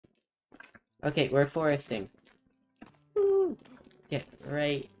Okay, we're foresting. Woo! Get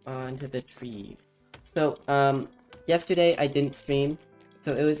right onto the trees. So, yesterday I didn't stream,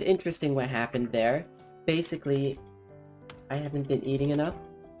 so it was interesting what happened there. Basically, I haven't been eating enough,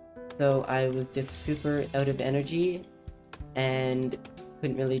 so I was just super out of energy and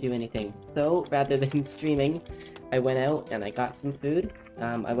couldn't really do anything. So, rather than streaming, I went out and I got some food.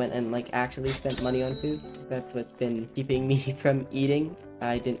 I went and like actually spent money on food. That's what's been keeping me from eating.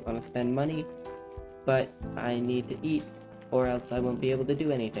 I didn't want to spend money, but I need to eat or else I won't be able to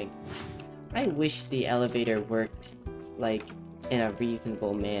do anything. I wish the elevator worked, like, in a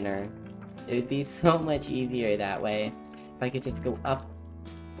reasonable manner. It would be so much easier that way. If I could just go up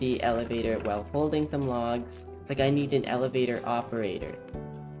the elevator while holding some logs. It's like I need an elevator operator.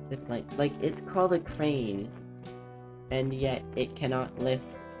 It's like it's called a crane, and yet it cannot lift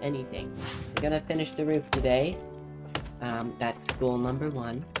anything. We're gonna finish the roof today. That's goal number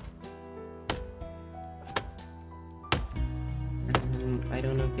 1. I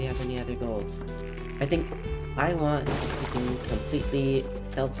don't know if we have any other goals. I think I want to be completely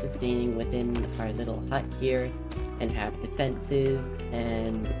self-sustaining within our little hut here and have defenses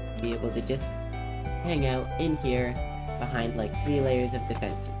and be able to just hang out in here behind like 3 layers of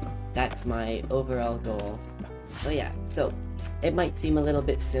defenses. That's my overall goal. Oh yeah, so it might seem a little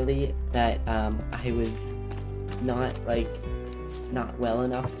bit silly that I was not well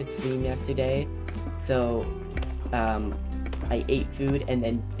enough to stream yesterday. So I ate food and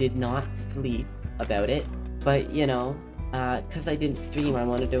then did not sleep about it. But, you know, because I didn't stream, I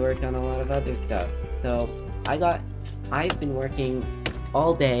wanted to work on a lot of other stuff. So, I've been working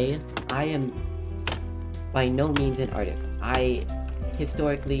all day. I am by no means an artist. I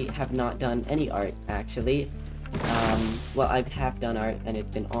historically have not done any art, actually. Well, I have done art and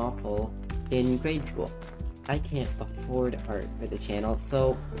it's been awful in grade school. I can't afford art for the channel,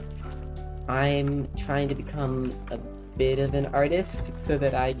 so I'm trying to become a bit of an artist so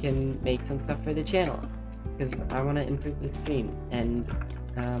that I can make some stuff for the channel, because I want to improve the stream, and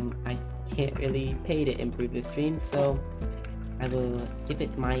I can't really pay to improve the stream, so I will give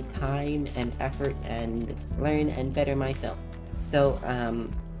it my time and effort and learn and better myself. So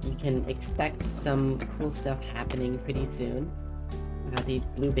you can expect some cool stuff happening pretty soon. These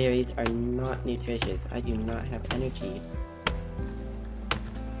blueberries are not nutritious. I do not have energy.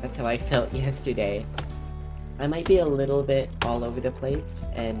 That's how I felt yesterday. I might be a little bit all over the place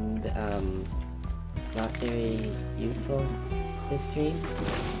and not very useful this stream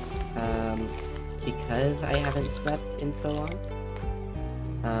because I haven't slept in so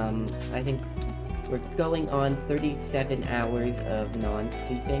long. I think we're going on 37 hours of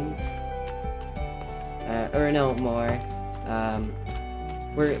non-sleeping. Or no, more.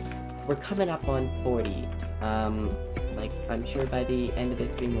 We're coming up on 40. Like, I'm sure by the end of the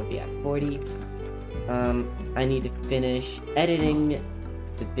stream we'll be at 40. I need to finish editing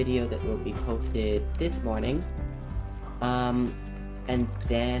the video that will be posted this morning. And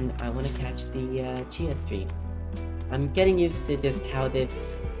then I want to catch the Chia stream. I'm getting used to just how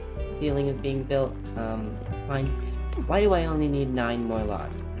this feeling is being built. It's fine. Why do I only need 9 more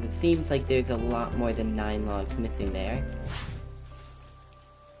logs? It seems like there's a lot more than 9 logs missing there.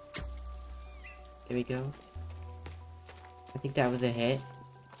 There we go. I think that was a hit.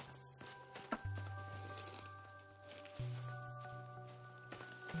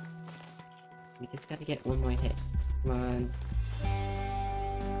 We just gotta get one more hit. Come on.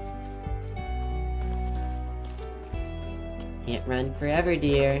 Can't run forever,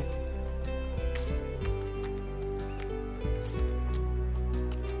 dear.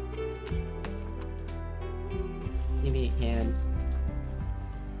 Maybe it can.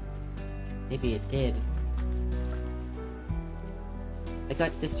 Maybe it did. I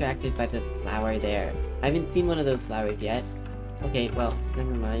got distracted by the flower there. I haven't seen one of those flowers yet. Okay, well,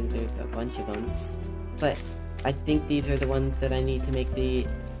 never mind, there's a bunch of them. But I think these are the ones that I need to make the,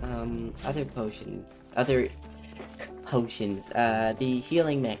 other potions. The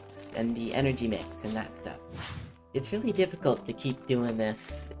healing mix, and the energy mix, and that stuff. It's really difficult to keep doing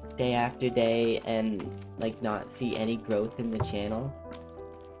this day after day, and, like, not see any growth in the channel.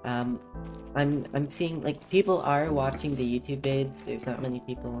 I'm seeing, like, people are watching the YouTube vids, there's not many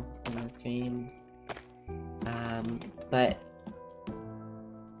people on the stream. But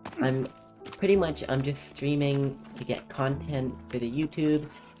I'm just streaming to get content for the YouTube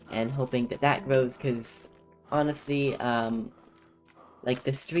and hoping that that grows, because honestly, like,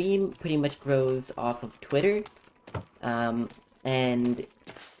 the stream pretty much grows off of Twitter, and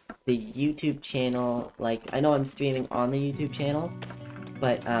the YouTube channel, like, I know I'm streaming on the YouTube channel,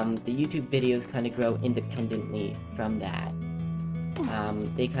 but the YouTube videos kind of grow independently from that.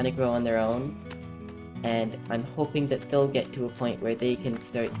 They kind of grow on their own, and I'm hoping that they'll get to a point where they can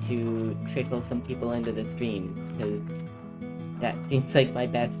start to trickle some people into the stream, because that seems like my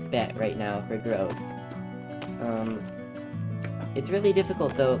best bet right now for growth. It's really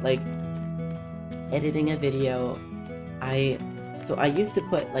difficult though, like, editing a video. So I used to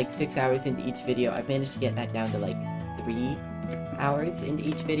put like 6 hours into each video. I've managed to get that down to like 3 hours into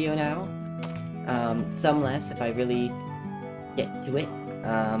each video now. Some less if I really get to it,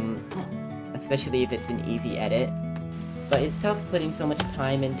 especially if it's an easy edit. But it's tough putting so much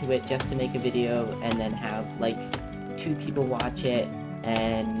time into it just to make a video and then have like 2 people watch it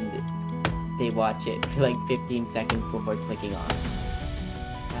and they watch it for like 15 seconds before clicking off.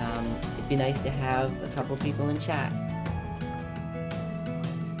 It'd be nice to have a couple people in chat.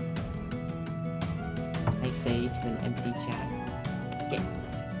 I say to an empty chat. Okay,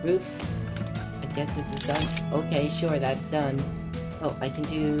 roof. I guess this is done. Okay, sure, that's done. Oh, I can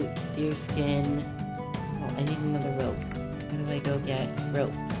do deer skin. Oh, I need another rope. How do I go get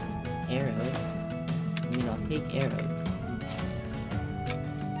rope? Arrows? I mean, I'll take arrows.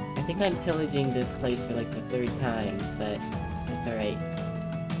 I think I'm pillaging this place for like the 3rd time, but that's alright.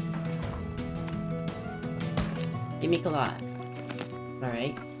 Give me cloth.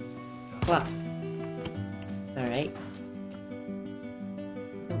 Alright. Cloth. Alright.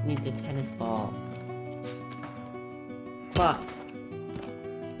 Don't need the tennis ball. Cloth.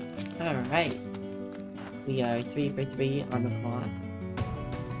 Alright. We are 3 for 3 on the cloth.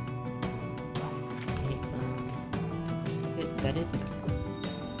 Okay, good, that is it.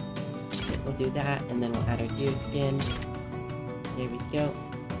 Okay, we'll do that, and then we'll add our deer skin. There we go.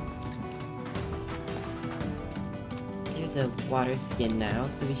 There's a water skin now,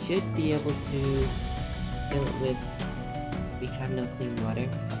 so we should be able to fill it with... We have no clean water.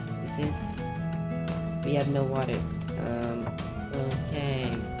 We have no water.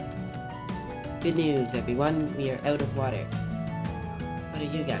 Okay. Good news, everyone. We are out of water. What are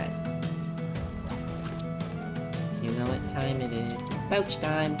you guys? You know what time it is. Pouch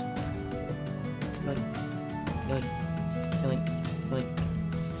time! Yoink. Yoink. Yoink. Yoink.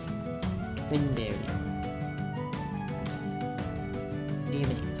 Twinberry. What do you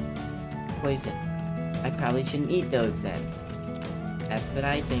mean? Poison. I probably shouldn't eat those then. That's what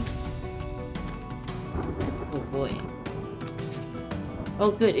I think. Oh boy.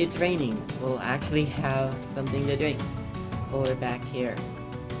 Oh good, it's raining. We'll actually have something to drink. Or back here.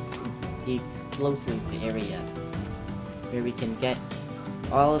 The explosive area. Where we can get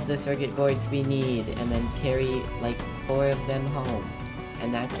all of the circuit boards we need and then carry like 4 of them home.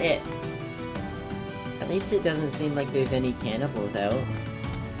 And that's it. At least it doesn't seem like there's any cannibals out.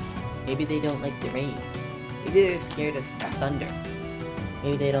 Maybe they don't like the rain. Maybe they're scared of thunder.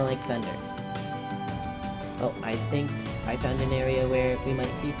 Maybe they don't like thunder. Oh, I think I found an area where we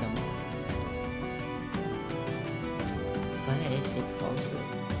might see them. But it's also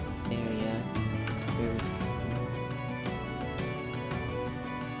an area where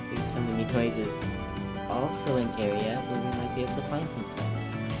there's so many noises. Also an area where we might be able to find some stuff.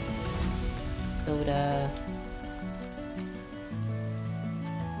 Soda.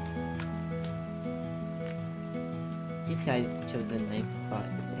 These guys chose a nice spot.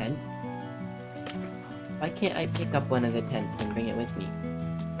 Tent. Why can't I pick up one of the tents and bring it with me?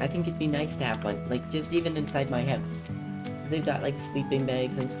 I think it'd be nice to have one, like just even inside my house. They've got like sleeping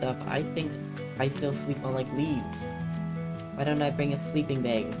bags and stuff. I think I still sleep on like leaves. Why don't I bring a sleeping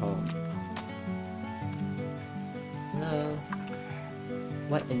bag home? Hello?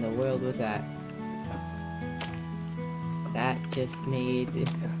 What in the world was that? That just made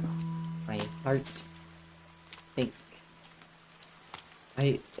my heart think.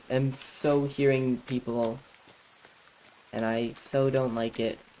 I am so hearing people, and I so don't like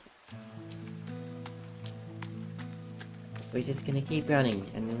it. We're just gonna keep running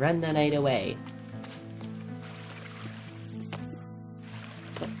and run the night away.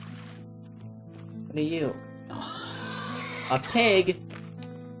 What are you? A pig?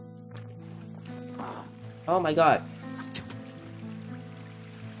 Oh my god.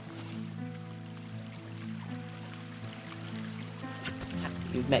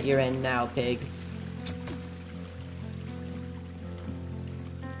 You've met your end now, pig.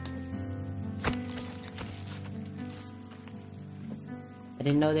 I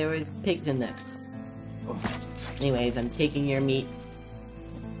didn't know there were pigs in this. Anyways, I'm taking your meat.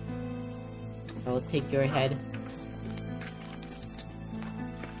 I will take your head.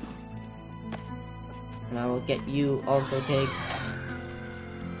 And I will get you also, pig.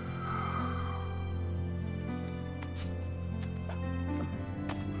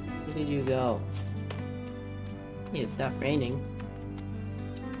 Where did you go? Hey, it stopped raining.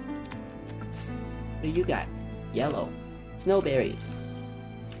 What do you got? Yellow. Snowberries.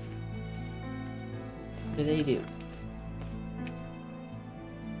 What do they do?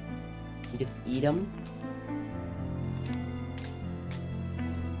 You just eat them?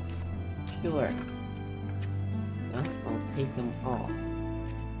 Sure. Well, I'll take them all.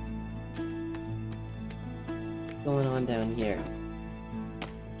 What's going on down here?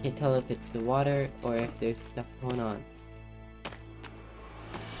 Can't tell if it's the water or if there's stuff going on.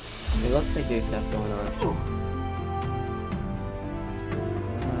 It looks like there's stuff going on.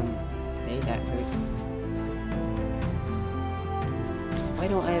 Okay, that hurts. Why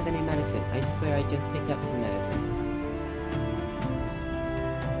don't I have any medicine? I swear I just picked up some medicine.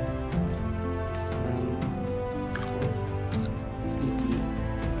 CPs.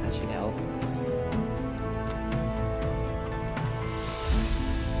 That should help.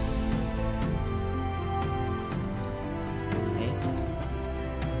 Okay.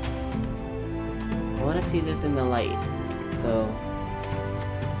 I want to see this in the light. So,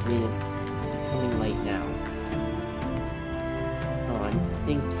 I mean, it's becoming light now.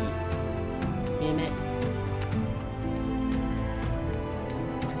 Stinky. Damn it.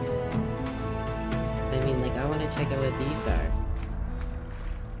 I mean, like, I want to check out what these are.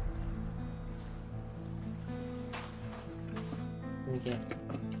 Let me get...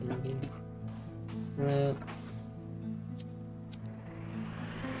 Hello?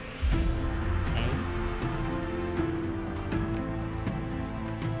 Okay.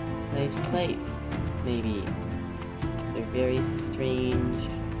 Nice place. Maybe. They're very strange.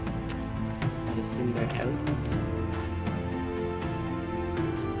 I'd assume they're houses.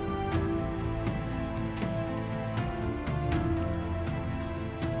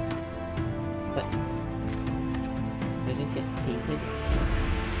 But did I just get painted?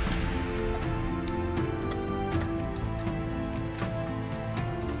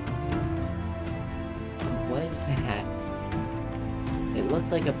 What is that? It looked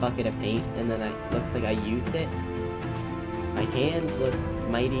like a bucket of paint, and then it looks like I used it. My hands look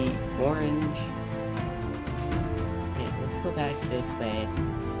mighty orange. Okay, let's go back this way.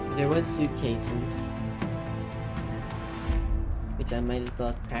 There was suitcases, which I might as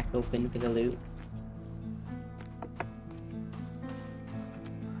well crack open for the loot.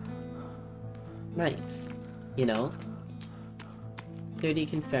 Nice. You know? Dirty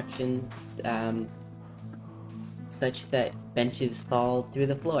construction, such that benches fall through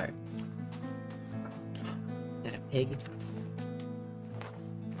the floor. Is that a pig?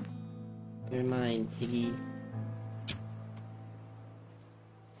 Never mind, piggy.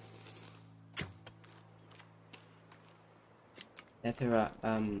 That's a rock.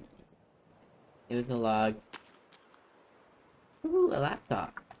 It was a log. Ooh, a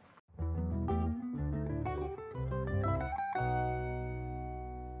laptop.